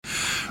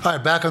All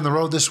right, back on the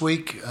road this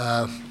week.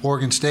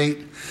 Oregon State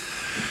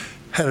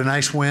had a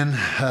nice win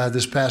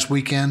this past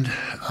weekend.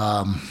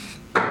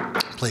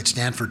 Played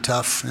Stanford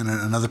tough in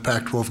another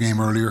Pac-12 game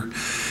earlier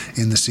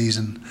in the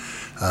season.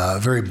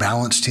 Very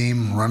balanced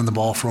team, running the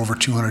ball for over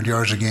 200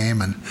 yards a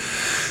game and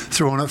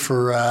throwing it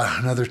for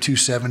another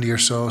 270 or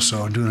so.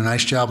 So doing a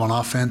nice job on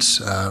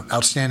offense.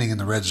 Outstanding in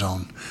the red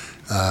zone.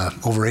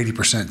 Over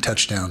 80%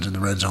 touchdowns in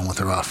the red zone with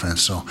their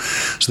offense. So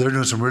they're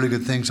doing some really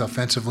good things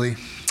offensively.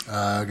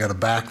 Got a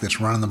back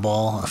that's running the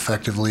ball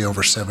effectively,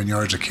 over 7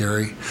 yards a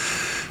carry.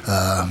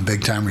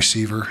 Big time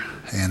receiver,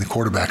 and the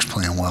quarterback's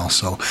playing well.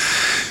 So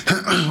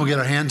we'll get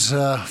our hands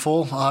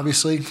full,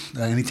 obviously.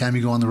 Anytime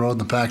you go on the road in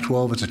the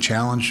Pac-12, it's a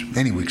challenge.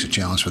 Any week's a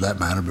challenge for that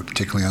matter, but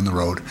particularly on the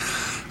road.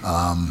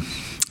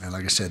 And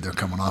like I said, they're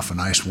coming off a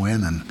nice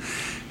win,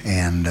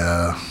 and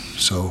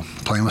so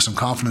playing with some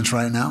confidence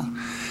right now.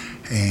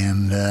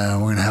 And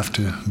we're going to have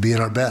to be at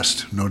our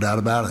best, no doubt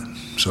about it.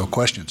 So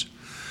questions?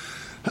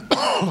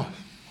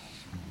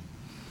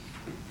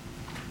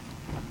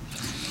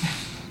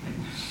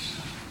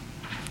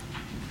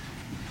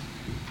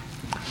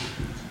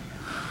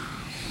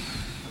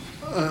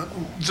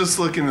 Just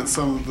looking at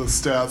some of the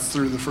stats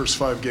through the first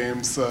 5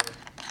 games,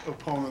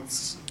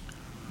 opponents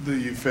that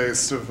you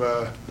faced have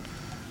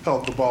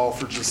held the ball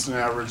for just an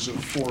average of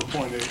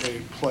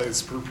 4.88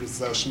 plays per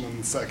possession in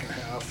the second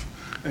half,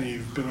 and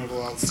you've been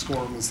able to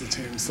outscore them as a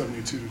team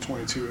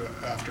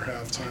 72-22 after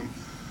halftime.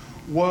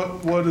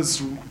 What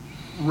has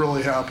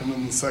really happened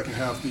in the second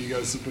half that you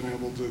guys have been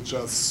able to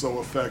adjust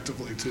so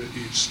effectively to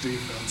each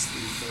defense that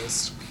you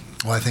faced?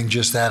 Well, I think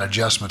just that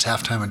adjustments,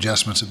 halftime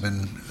adjustments have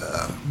been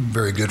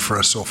very good for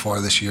us so far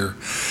this year.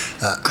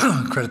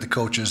 Credit the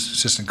coaches,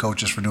 assistant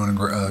coaches for doing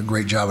a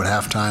great job at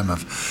halftime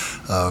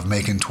of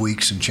making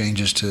tweaks and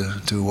changes to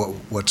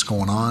what's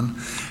going on.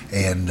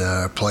 And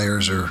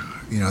players are,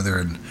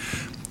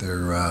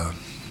 they're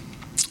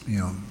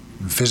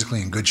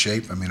physically in good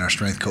shape. I mean, our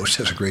strength coach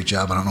does a great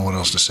job. I don't know what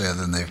else to say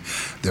other than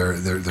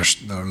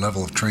their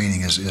level of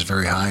training is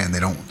very high, and they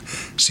don't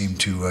seem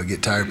to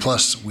get tired.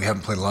 Plus, we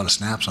haven't played a lot of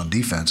snaps on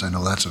defense. I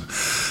know that's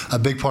a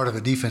big part of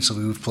it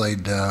defensively. We've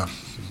played, the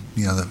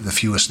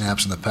fewest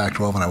snaps in the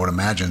Pac-12, and I would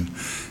imagine,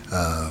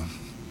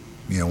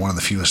 one of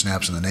the fewest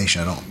snaps in the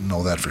nation. I don't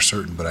know that for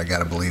certain, but I got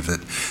to believe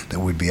that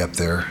we'd be up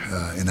there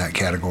in that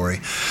category.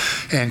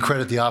 And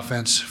credit the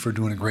offense for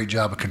doing a great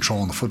job of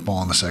controlling the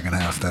football in the second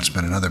half. That's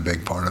been another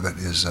big part of it,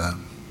 is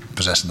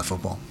possessing the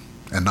football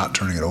and not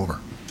turning it over.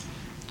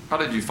 How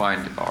did you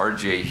find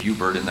R.J.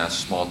 Hubert in that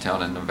small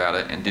town in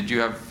Nevada? And did you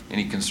have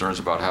any concerns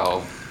about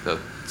how the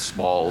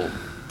small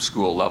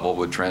school level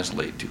would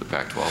translate to the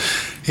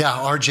Pac-12? Yeah,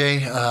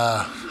 R.J.,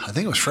 I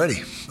think it was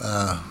Freddie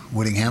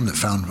Whittingham that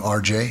found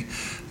R.J.,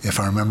 if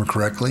I remember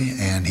correctly,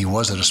 and he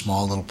was at a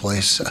small little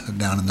place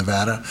down in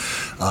Nevada.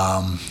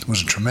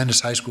 Was a tremendous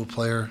high school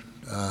player,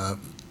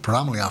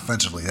 predominantly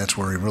offensively. That's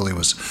where he really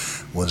was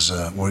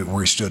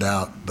where he stood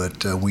out.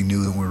 But we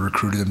knew that when we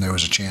recruited him, there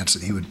was a chance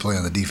that he would play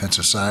on the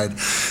defensive side.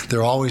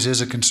 There always is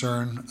a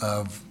concern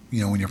of,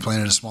 when you're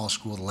playing at a small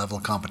school, the level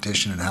of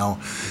competition and how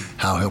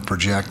he'll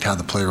project, how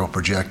the player will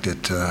project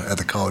at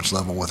the college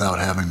level without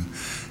having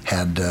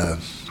had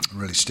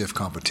really stiff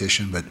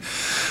competition, but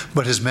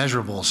his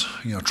measurables,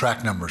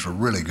 track numbers were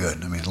really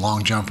good. I mean,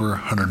 long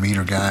jumper,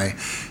 100-meter guy,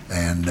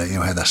 and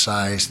had the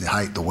size, the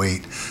height, the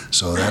weight.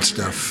 So that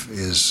stuff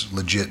is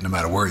legit no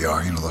matter where you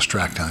are. Those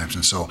track times.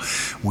 And so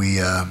we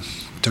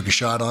took a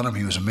shot on him.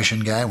 He was a mission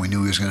guy. We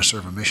knew he was going to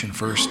serve a mission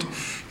first,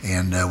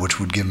 and which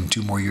would give him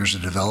 2 more years to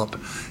develop.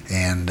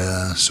 And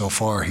so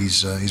far,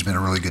 he's been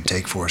a really good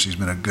take for us. He's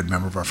been a good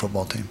member of our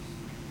football team.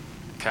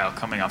 Kyle,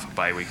 coming off a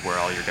bye week where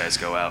all your guys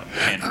go out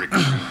and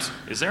recruit,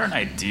 is there an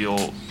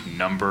ideal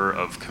number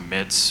of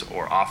commits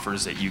or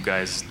offers that you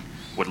guys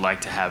would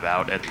like to have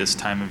out at this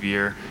time of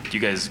year? Do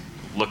you guys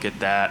look at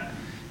that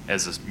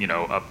as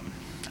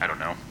I don't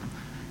know,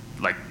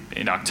 like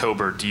in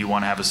October, do you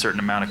want to have a certain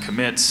amount of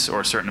commits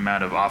or a certain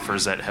amount of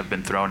offers that have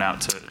been thrown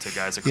out to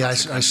guys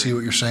across the country? I see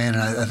what you're saying,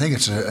 and I think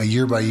it's a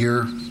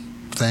year-by-year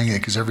thing,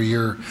 because every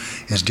year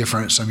is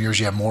different. Some years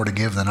you have more to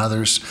give than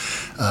others.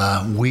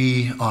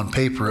 We, on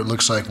paper, it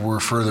looks like we're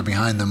further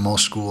behind than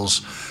most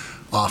schools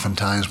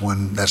oftentimes,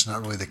 when that's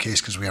not really the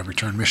case, because we have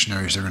returned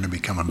missionaries. They're going to be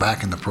coming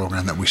back in the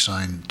program that we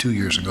signed 2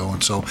 years ago.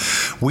 And so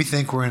we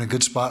think we're in a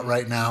good spot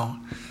right now.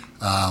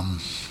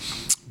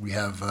 We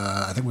have,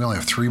 I think we only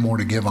have 3 more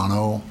to give on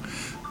O,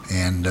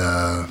 and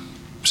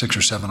 6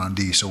 or 7 on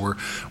D. So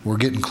we're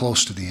getting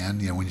close to the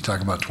end. When you talk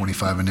about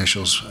 25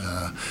 initials,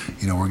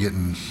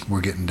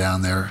 we're getting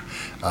down there.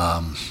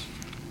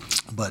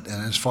 But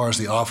as far as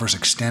the offers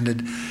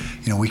extended,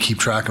 we keep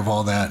track of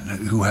all that,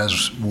 who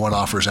has what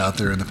offers out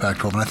there in the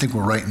Pac-12, and I think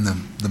we're right in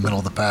the middle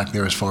of the pack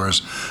there as far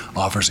as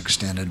offers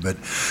extended. But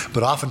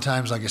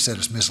oftentimes, like I said,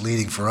 it's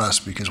misleading for us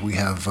because we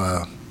have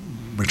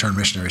returned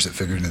missionaries that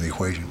figure into the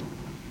equation.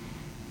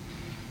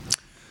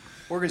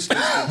 Oregon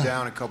State's been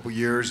down a couple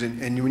years,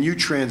 and when you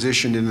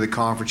transitioned into the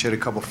conference, you had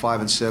a couple 5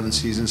 and 7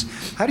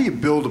 seasons. How do you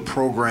build a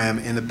program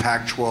in the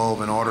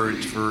Pac-12 in order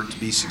for it to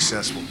be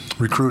successful?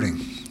 Recruiting.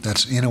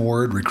 That's, in a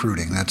word,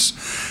 recruiting.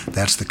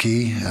 That's the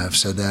key. I've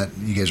said that.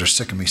 You guys are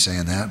sick of me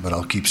saying that, but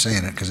I'll keep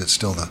saying it because it's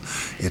still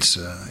it's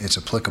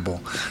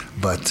applicable.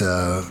 But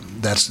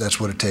that's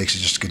what it takes,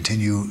 is just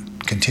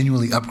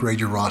continually upgrade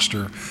your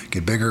roster,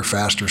 get bigger,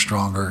 faster,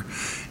 stronger,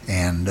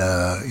 and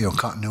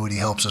continuity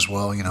helps as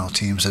well.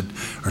 Teams that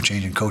are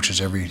changing coaches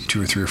every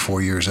 2 or 3 or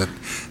 4 years,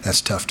 that's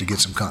tough to get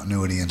some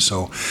continuity, and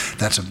so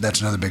that's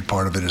another big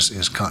part of it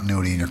is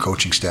continuity in your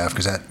coaching staff,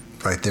 because that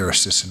right there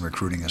assists in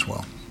recruiting as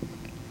well.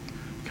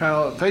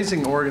 Kyle,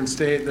 facing Oregon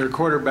State, their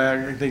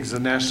quarterback, I think, is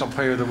the National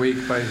Player of the Week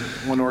by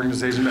one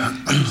organization.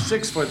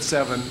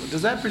 6'7".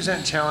 Does that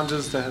present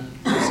challenges to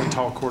face a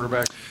tall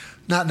quarterback?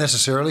 Not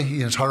necessarily.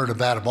 It's harder to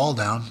bat a ball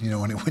down,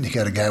 when you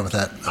got a guy with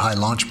that high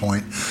launch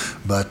point.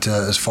 But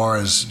as far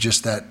as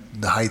just the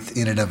height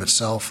in and of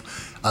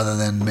itself, other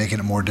than making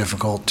it more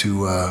difficult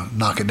to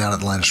knock it down at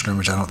the line of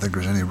scrimmage, I don't think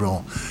there's any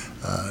real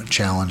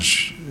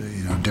challenge,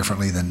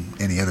 differently than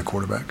any other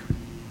quarterback.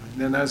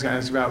 And then I was going to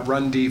ask you about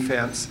run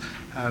defense.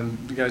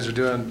 You guys are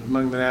doing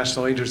among the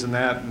national leaders in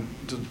that.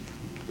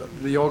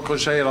 The old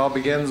cliche, it all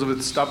begins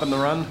with stopping the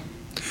run?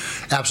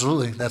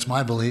 Absolutely. That's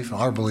my belief,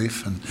 our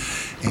belief.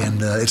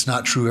 And it's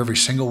not true every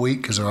single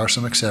week, because there are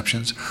some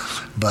exceptions.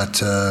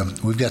 But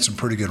we've got some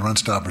pretty good run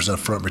stoppers up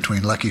front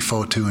between Lecky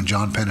Fotu and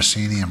John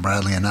Penasini and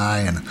Bradley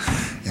Anai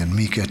and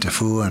Mika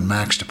Tafua and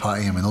Max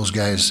Tapai. I mean, those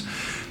guys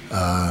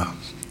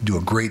do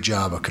a great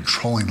job of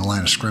controlling the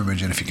line of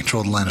scrimmage, and if you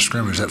control the line of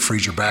scrimmage, that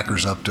frees your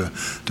backers up to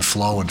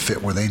flow and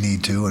fit where they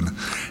need to.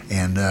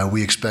 And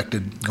we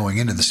expected going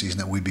into the season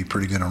that we'd be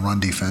pretty good on run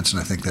defense,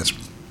 and I think that's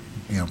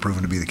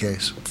proven to be the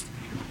case.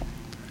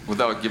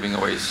 Without giving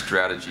away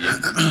strategy,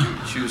 if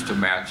you choose to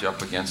match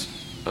up against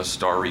a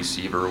star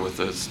receiver with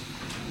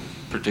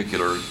a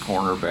particular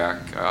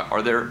cornerback,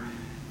 are there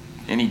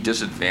any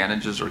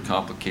disadvantages or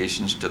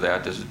complications to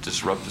that? Does it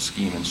disrupt the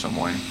scheme in some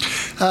way?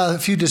 A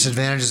few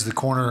disadvantages. The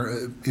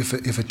corner,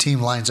 if a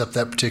team lines up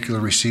that particular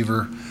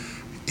receiver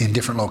in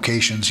different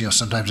locations,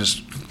 sometimes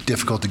it's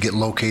difficult to get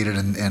located,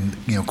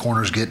 and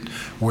corners get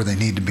where they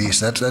need to be.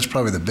 So that's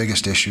probably the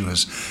biggest issue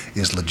is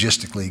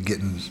logistically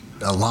getting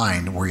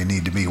aligned where you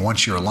need to be.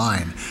 Once you're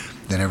aligned,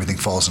 then everything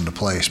falls into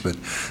place.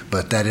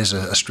 But that is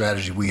a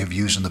strategy we have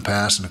used in the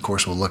past, and of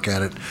course we'll look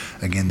at it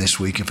again this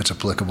week if it's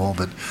applicable.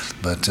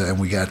 But and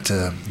we got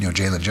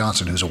Jalen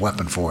Johnson, who's a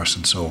weapon for us,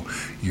 and so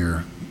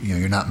you're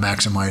not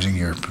maximizing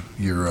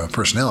your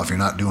personnel if you're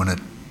not doing it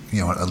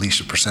at least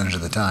a percentage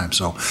of the time.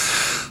 So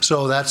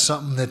that's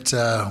something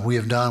that we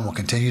have done, we'll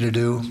continue to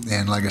do.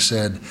 And like I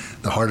said,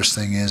 the hardest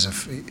thing is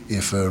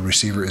if a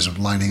receiver is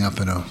lining up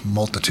in a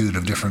multitude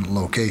of different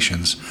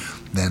locations,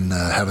 then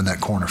having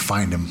that corner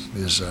find him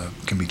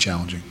can be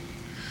challenging.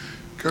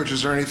 Coach,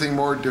 is there anything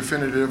more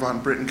definitive on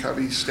Britton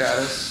Covey's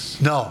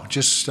status? No,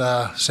 just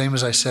same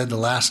as I said the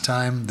last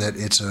time, that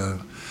it's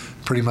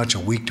pretty much a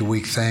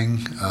week-to-week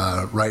thing.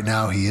 Right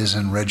now he is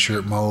in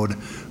redshirt mode,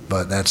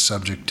 but that's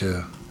subject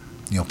to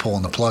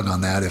pulling the plug on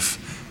that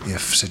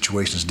if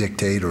situations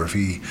dictate, or if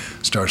he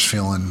starts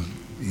feeling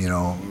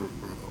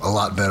a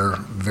lot better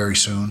very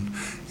soon.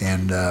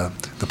 And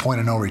the point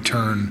of no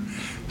return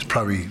is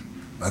probably,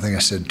 I think I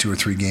said 2 or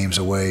 3 games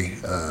away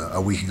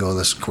a week ago.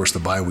 Of course, the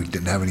bye week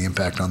didn't have any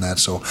impact on that.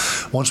 So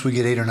once we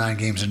get 8 or 9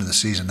 games into the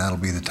season, that'll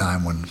be the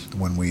time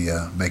when we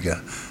make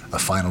a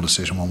final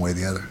decision one way or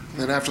the other.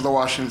 And after the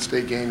Washington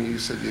State game, you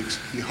said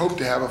you hope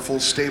to have a full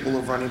stable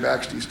of running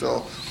backs. Do you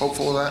still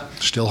hopeful of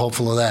that? Still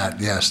hopeful of that,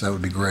 yes. That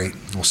would be great.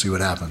 We'll see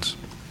what happens.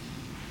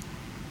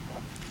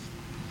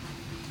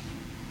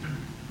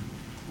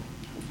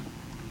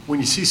 When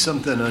you see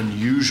something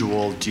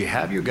unusual, do you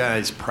have your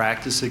guys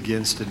practice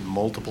against it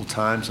multiple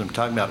times? I'm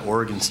talking about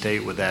Oregon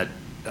State with that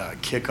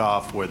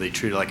kickoff where they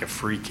treated it like a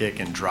free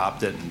kick and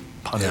dropped it and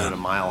punted it a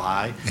mile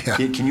high. Yeah.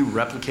 Can you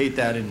replicate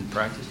that in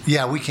practice?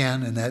 Yeah, we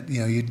can. And that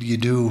you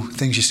do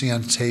things you see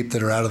on tape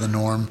that are out of the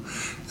norm.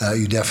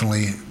 You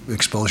definitely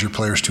expose your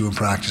players to in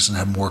practice and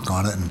have them work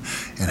on it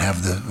and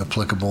have the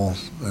applicable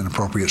and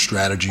appropriate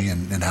strategy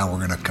and how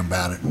we're going to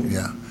combat it.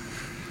 Yeah.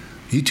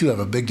 You two have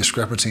a big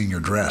discrepancy in your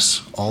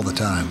dress all the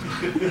time.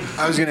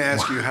 I was going to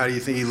ask you, how do you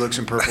think he looks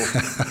in purple?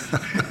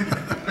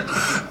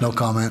 No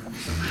comment.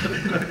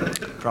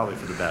 Probably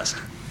for the best.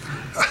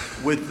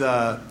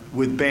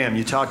 With Bam,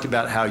 you talked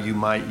about how you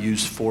might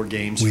use 4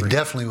 games. We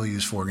definitely will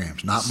use 4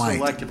 games, not might.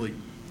 Selectively.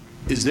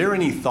 Is there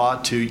any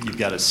thought to, you've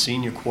got a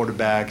senior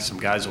quarterback, some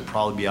guys will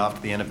probably be off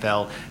to the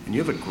NFL, and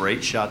you have a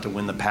great shot to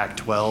win the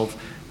Pac-12,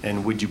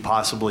 and would you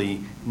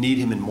possibly need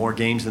him in more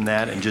games than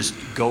that and just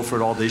go for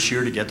it all this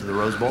year to get to the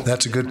Rose Bowl?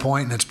 That's a good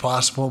point, and it's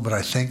possible, but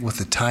I think with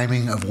the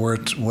timing of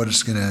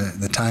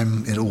the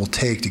time it will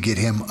take to get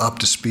him up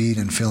to speed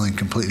and feeling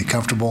completely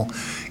comfortable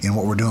in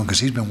what we're doing,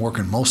 because he's been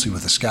working mostly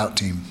with the scout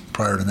team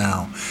prior to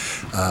now.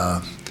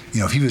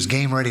 If he was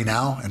game ready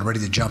now and ready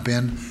to jump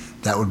in,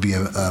 that would be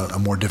a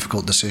more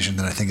difficult decision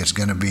than I think it's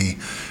going to be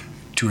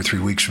 2 or 3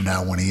 weeks from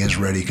now when he is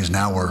ready, because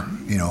now we're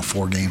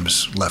 4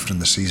 games left in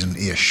the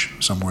season-ish,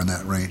 somewhere in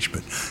that range.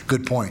 But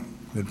good point.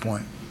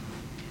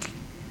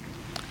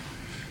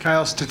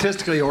 Kyle,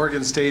 statistically,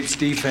 Oregon State's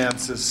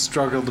defense has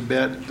struggled a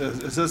bit.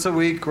 Is this a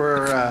week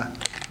where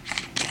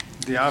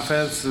the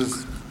offense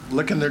is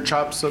licking their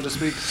chops, so to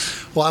speak?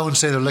 Well, I wouldn't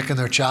say they're licking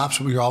their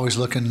chops. We're always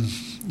looking,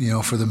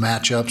 for the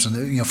matchups,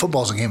 and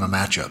football's a game of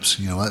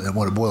matchups.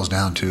 What it boils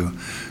down to,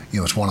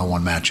 it's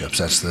one-on-one matchups.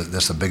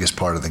 That's the biggest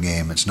part of the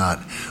game. It's not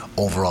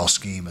overall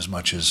scheme as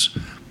much as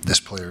this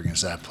player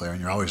against that player,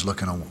 and you're always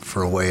looking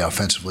for a way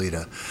offensively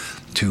to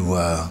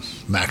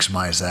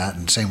maximize that.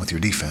 And same with your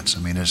defense. I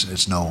mean,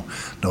 it's no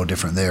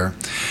different there.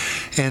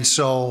 And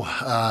so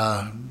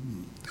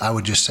I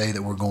would just say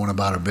that we're going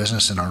about our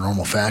business in our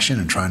normal fashion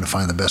and trying to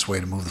find the best way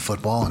to move the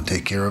football and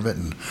take care of it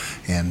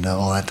and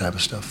all that type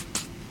of stuff.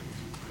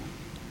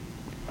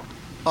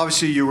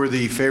 Obviously, you were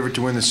the favorite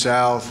to win the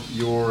South.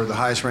 You're the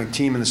highest-ranked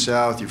team in the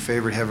South. You're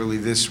favored heavily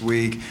this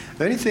week.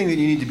 Anything that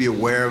you need to be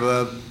aware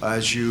of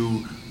as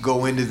you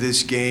go into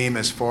this game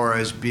as far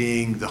as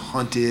being the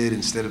hunted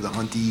instead of the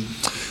hunty?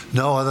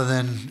 No, other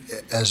than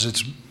as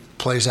it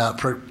plays out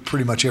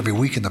pretty much every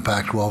week in the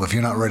Pac-12, if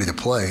you're not ready to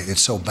play,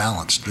 it's so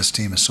balanced. This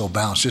team is so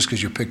balanced. Just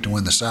because you're picked to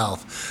win the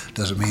South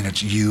doesn't mean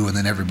it's you and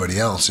then everybody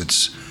else.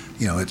 It's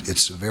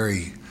a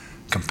very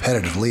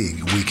competitive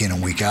league week in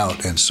and week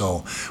out, and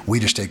so we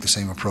just take the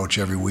same approach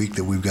every week,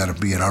 that we've got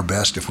to be at our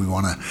best if we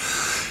want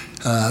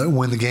to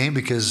win the game,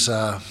 because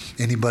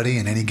anybody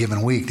in any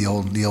given week, the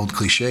old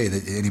cliche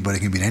that anybody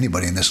can beat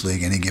anybody in this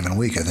league any given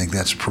week, I think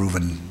that's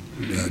proven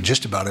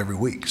just about every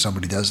week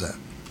somebody does that.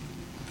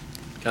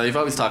 Kyle, you've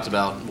always talked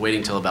about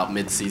waiting till about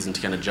mid-season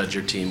to kind of judge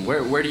your team.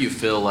 Where do you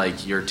feel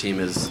like your team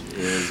is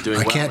doing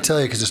well? I can't tell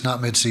you because it's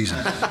not mid-season.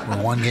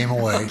 We're 1 game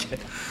away, okay.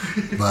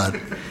 But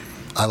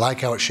I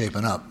like how it's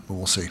shaping up, but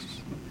we'll see.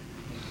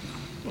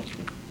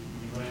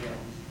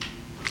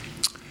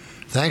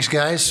 Thanks,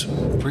 guys.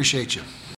 Appreciate you.